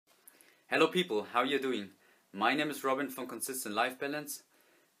Hello people, how are you doing? My name is Robin from Consistent Life Balance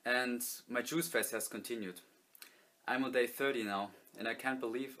and my juice fast has continued. I'm on day 30 now and I can't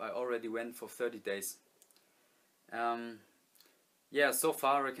believe I already went for 30 days. So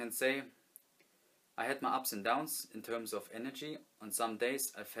far I can say I had my ups and downs in terms of energy. On some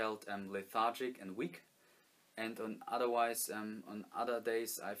days I felt lethargic and weak, and on other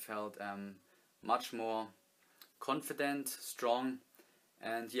days I felt much more confident, strong,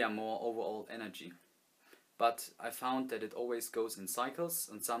 and more overall energy. But I found that it always goes in cycles.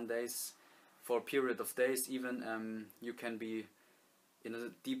 On some days, for a period of days even, you can be in a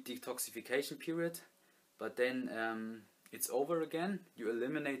deep detoxification period, but then it's over again. You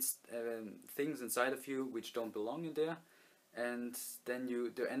eliminate things inside of you which don't belong in there, and then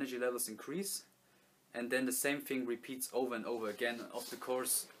the energy levels increase, and then the same thing repeats over and over again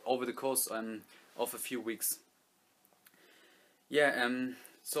over the course of a few weeks.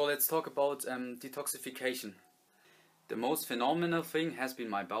 So let's talk about detoxification. The most phenomenal thing has been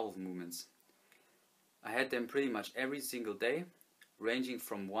my bowel movements. I had them pretty much every single day, ranging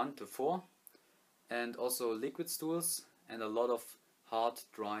from 1 to 4, and also liquid stools and a lot of hard,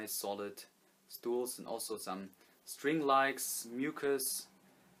 dry, solid stools, and also some string-likes, mucus,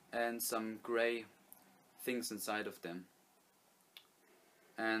 and some gray things inside of them.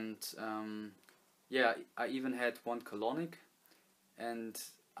 And I even had one colonic. And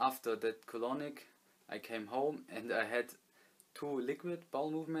after that colonic, I came home and I had 2 liquid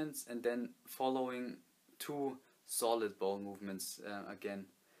bowel movements, and then following 2 solid bowel movements again.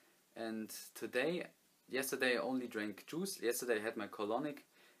 And yesterday I only drank juice. Yesterday I had my colonic,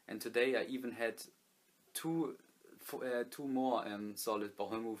 and today I even had two more solid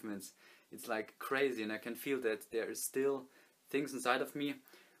bowel movements. It's like crazy, and I can feel that there is still things inside of me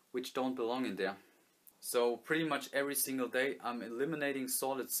which don't belong in there. So pretty much every single day I'm eliminating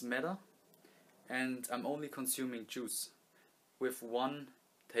solid matter, and I'm only consuming juice with 1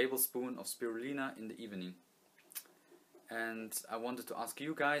 tablespoon of spirulina in the evening. And I wanted to ask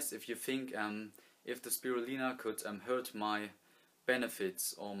you guys if you think if the spirulina could hurt my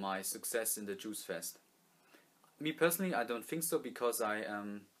benefits or my success in the juice fast. Me personally, I don't think so, because I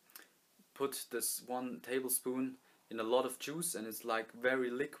put this 1 tablespoon in a lot of juice and it's like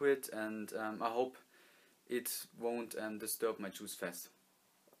very liquid, and I hope it won't disturb my juice fast.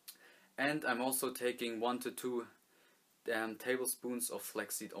 And I'm also taking 1 to 2 tablespoons of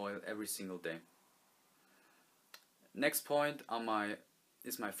flaxseed oil every single day. Next point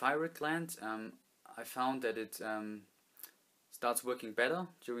is my thyroid gland. I found that it starts working better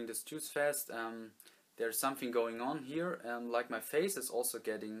during this juice fast. There's something going on here, like my face is also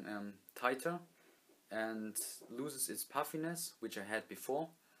getting tighter and loses its puffiness, which I had before.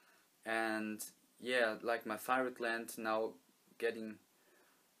 And like my thyroid gland now getting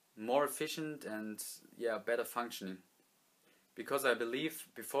more efficient and better functioning. Because I believe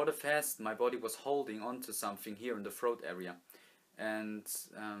before the fast my body was holding on to something here in the throat area. And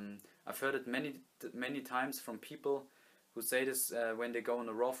I've heard it many times from people who say this when they go on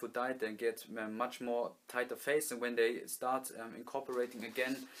a raw food diet, they get much more tighter face, and when they start incorporating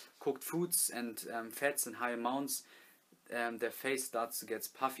again cooked foods and fats in high amounts, their face starts to get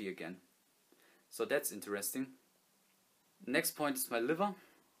puffy again. So that's interesting. Next point is my liver.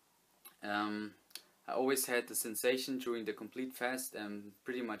 I always had the sensation during the complete fast,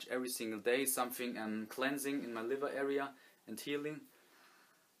 pretty much every single day, something cleansing in my liver area and healing.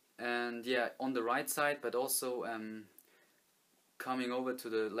 And on the right side, but also coming over to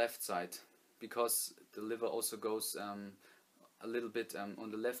the left side, because the liver also goes a little bit on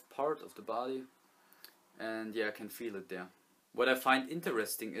the left part of the body, and I can feel it there. What I find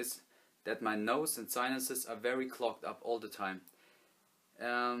interesting is that my nose and sinuses are very clogged up all the time.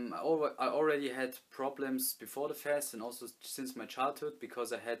 I already had problems before the fast and also since my childhood,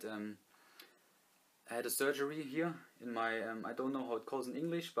 because I had a surgery here in my, I don't know how it calls in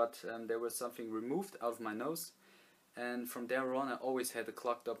English, but there was something removed out of my nose, and from there on I always had a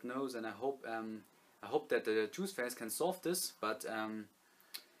clogged up nose, and I hope that the juice fast can solve this, but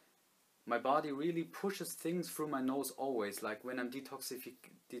my body really pushes things through my nose always. Like when I'm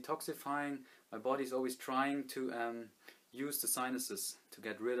detoxifying, my body is always trying to use the sinuses to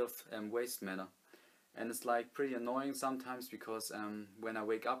get rid of waste matter. And it's like pretty annoying sometimes, because when I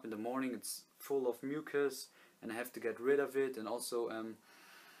wake up in the morning it's full of mucus and I have to get rid of it. And also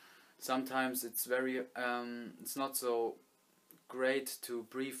sometimes it's it's not so great to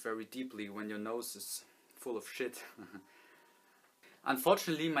breathe very deeply when your nose is full of shit.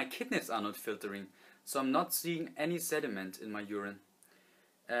 Unfortunately, my kidneys are not filtering, so I'm not seeing any sediment in my urine.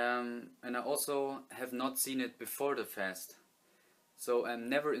 And I also have not seen it before the fast. So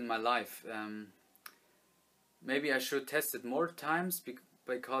never in my life. Maybe I should test it more times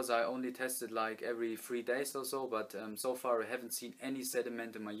because I only tested like every 3 days or so, but so far I haven't seen any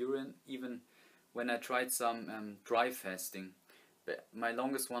sediment in my urine, even when I tried some dry fasting. But my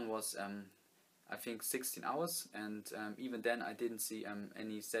longest one was I think 16 hours, and even then I didn't see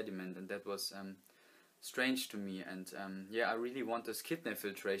any sediment, and that was strange to me. And yeah, I really want this kidney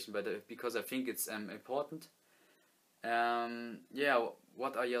filtration, but because I think it's important. Yeah,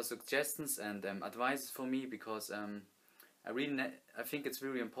 what are your suggestions and advice for me? Because I think it's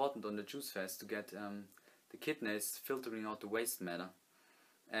very important on the juice fast to get the kidneys filtering out the waste matter.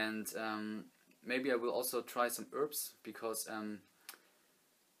 And maybe I will also try some herbs, because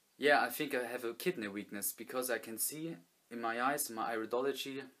yeah, I think I have a kidney weakness, because I can see in my eyes, in my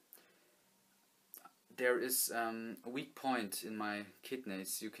iridology, there is a weak point in my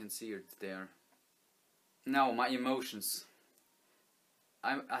kidneys. You can see it there. Now, my emotions.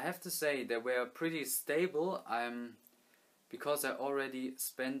 I have to say they were pretty stable. Because I already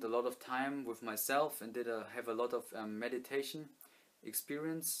spent a lot of time with myself and have a lot of meditation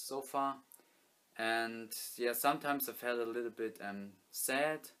experience so far. And yeah, sometimes I felt a little bit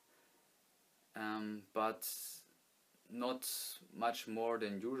sad, but not much more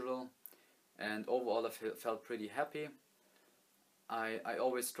than usual. And overall, I felt pretty happy. I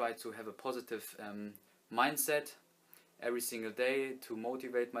always try to have a positive mindset every single day to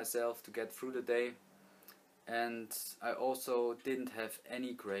motivate myself to get through the day. And I also didn't have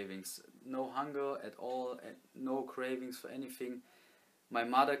any cravings, no hunger at all, and no cravings for anything. My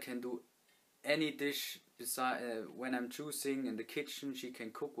mother can do any dish when I'm choosing in the kitchen. She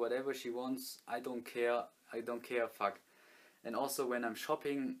can cook whatever she wants. I don't care. Fuck. And also when I'm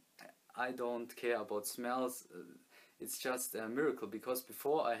shopping, I don't care about smells. It's just a miracle, because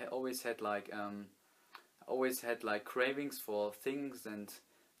before I always had like cravings for things, and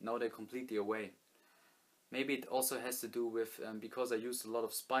now they're completely away. Maybe it also has to do with because I used a lot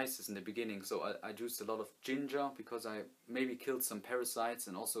of spices in the beginning. So I used a lot of ginger because I maybe killed some parasites,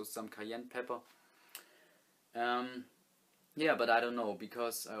 and also some cayenne pepper. Yeah, but I don't know,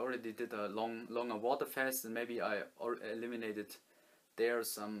 because I already did a longer water fast, and maybe I eliminated there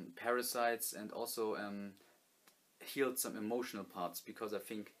some parasites, and also healed some emotional parts, because I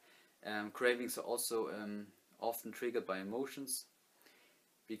think cravings are also often triggered by emotions.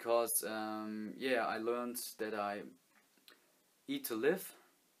 Because yeah, I learned that I eat to live,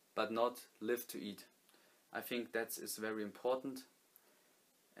 but not live to eat. I think that is very important.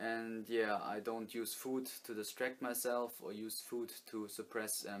 And yeah, I don't use food to distract myself, or use food to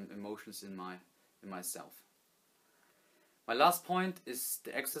suppress emotions in myself. My last point is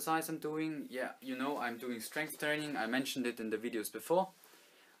the exercise I'm doing. Yeah, you know, I'm doing strength training. I mentioned it in the videos before.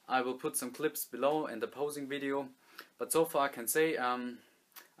 I will put some clips below in the posing video. But so far I can say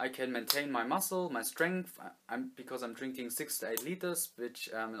I can maintain my muscle, my strength, because I'm drinking 6 to 8 liters, which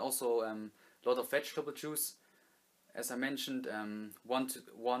and also a lot of vegetable juice. As I mentioned,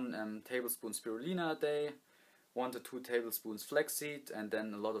 1 tablespoon spirulina a day, 1 to 2 tablespoons flaxseed, and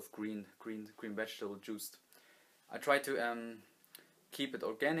then a lot of green vegetable juice. I try to keep it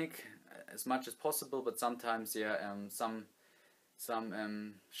organic as much as possible, but sometimes yeah, some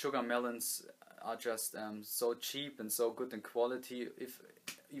sugar melons are just so cheap and so good in quality,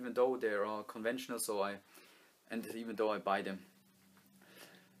 even though they are conventional. Even though I buy them.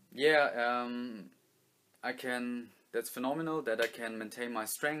 Yeah, that's phenomenal that I can maintain my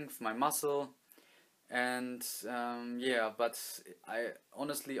strength, my muscle, and yeah, but I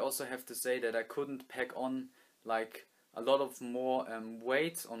honestly also have to say that I couldn't pack on like a lot of more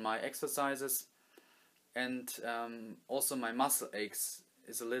weight on my exercises, and also my muscle aches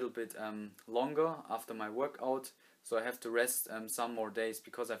is a little bit longer after my workout, so I have to rest some more days,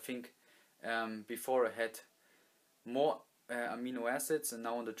 because I think before I had more amino acids, and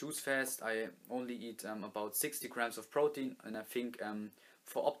now on the juice fast I only eat about 60 grams of protein, and I think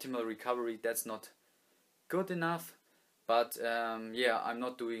for optimal recovery that's not good enough. But yeah, I'm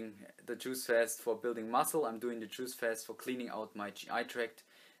not doing the juice fast for building muscle. I'm doing the juice fast for cleaning out my GI tract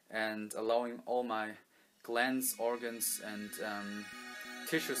and allowing all my glands, organs, and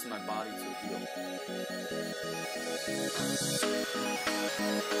tissues in my body to heal.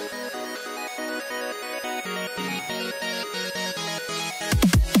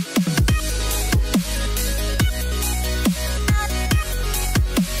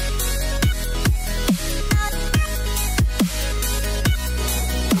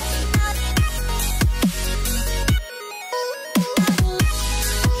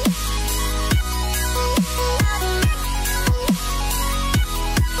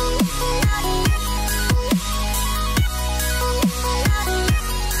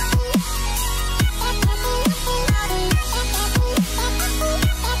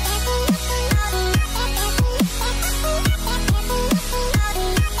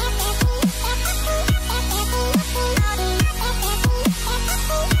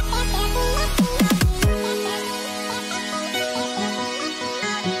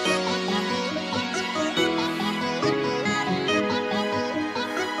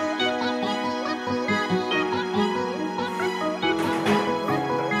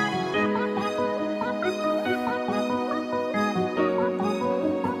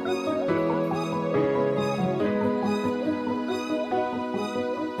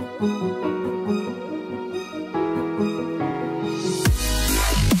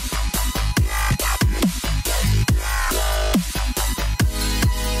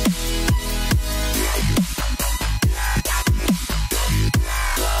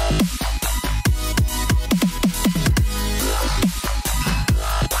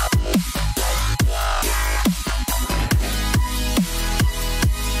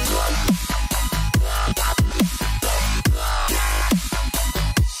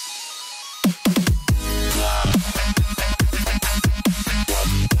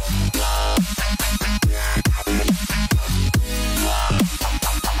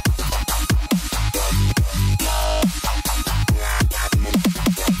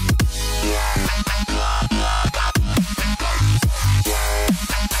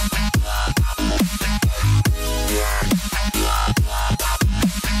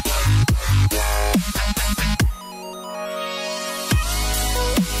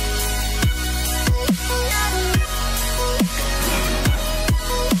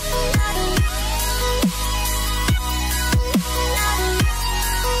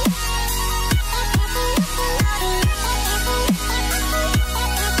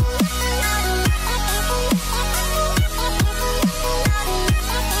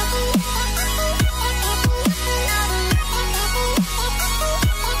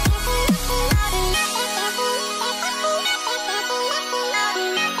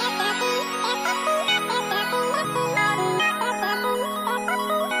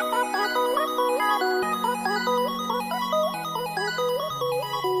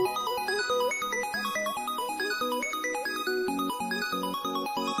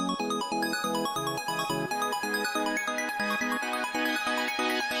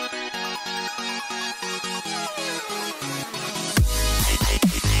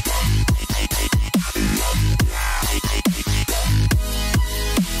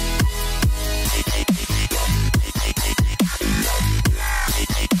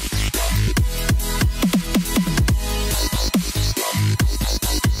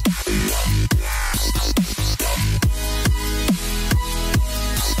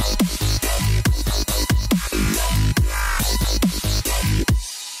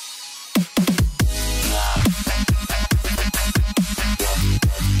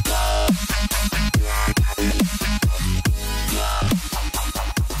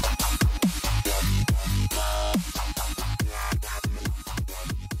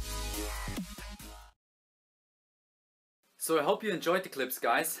 So I hope you enjoyed the clips,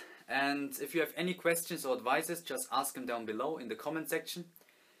 guys, and if you have any questions or advices, just ask them down below in the comment section.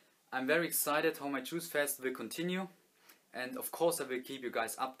 I'm very excited how my Juice Fast will continue, and of course I will keep you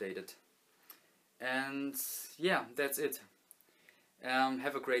guys updated. And yeah, that's it.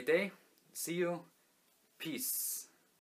 Have a great day. See you. Peace.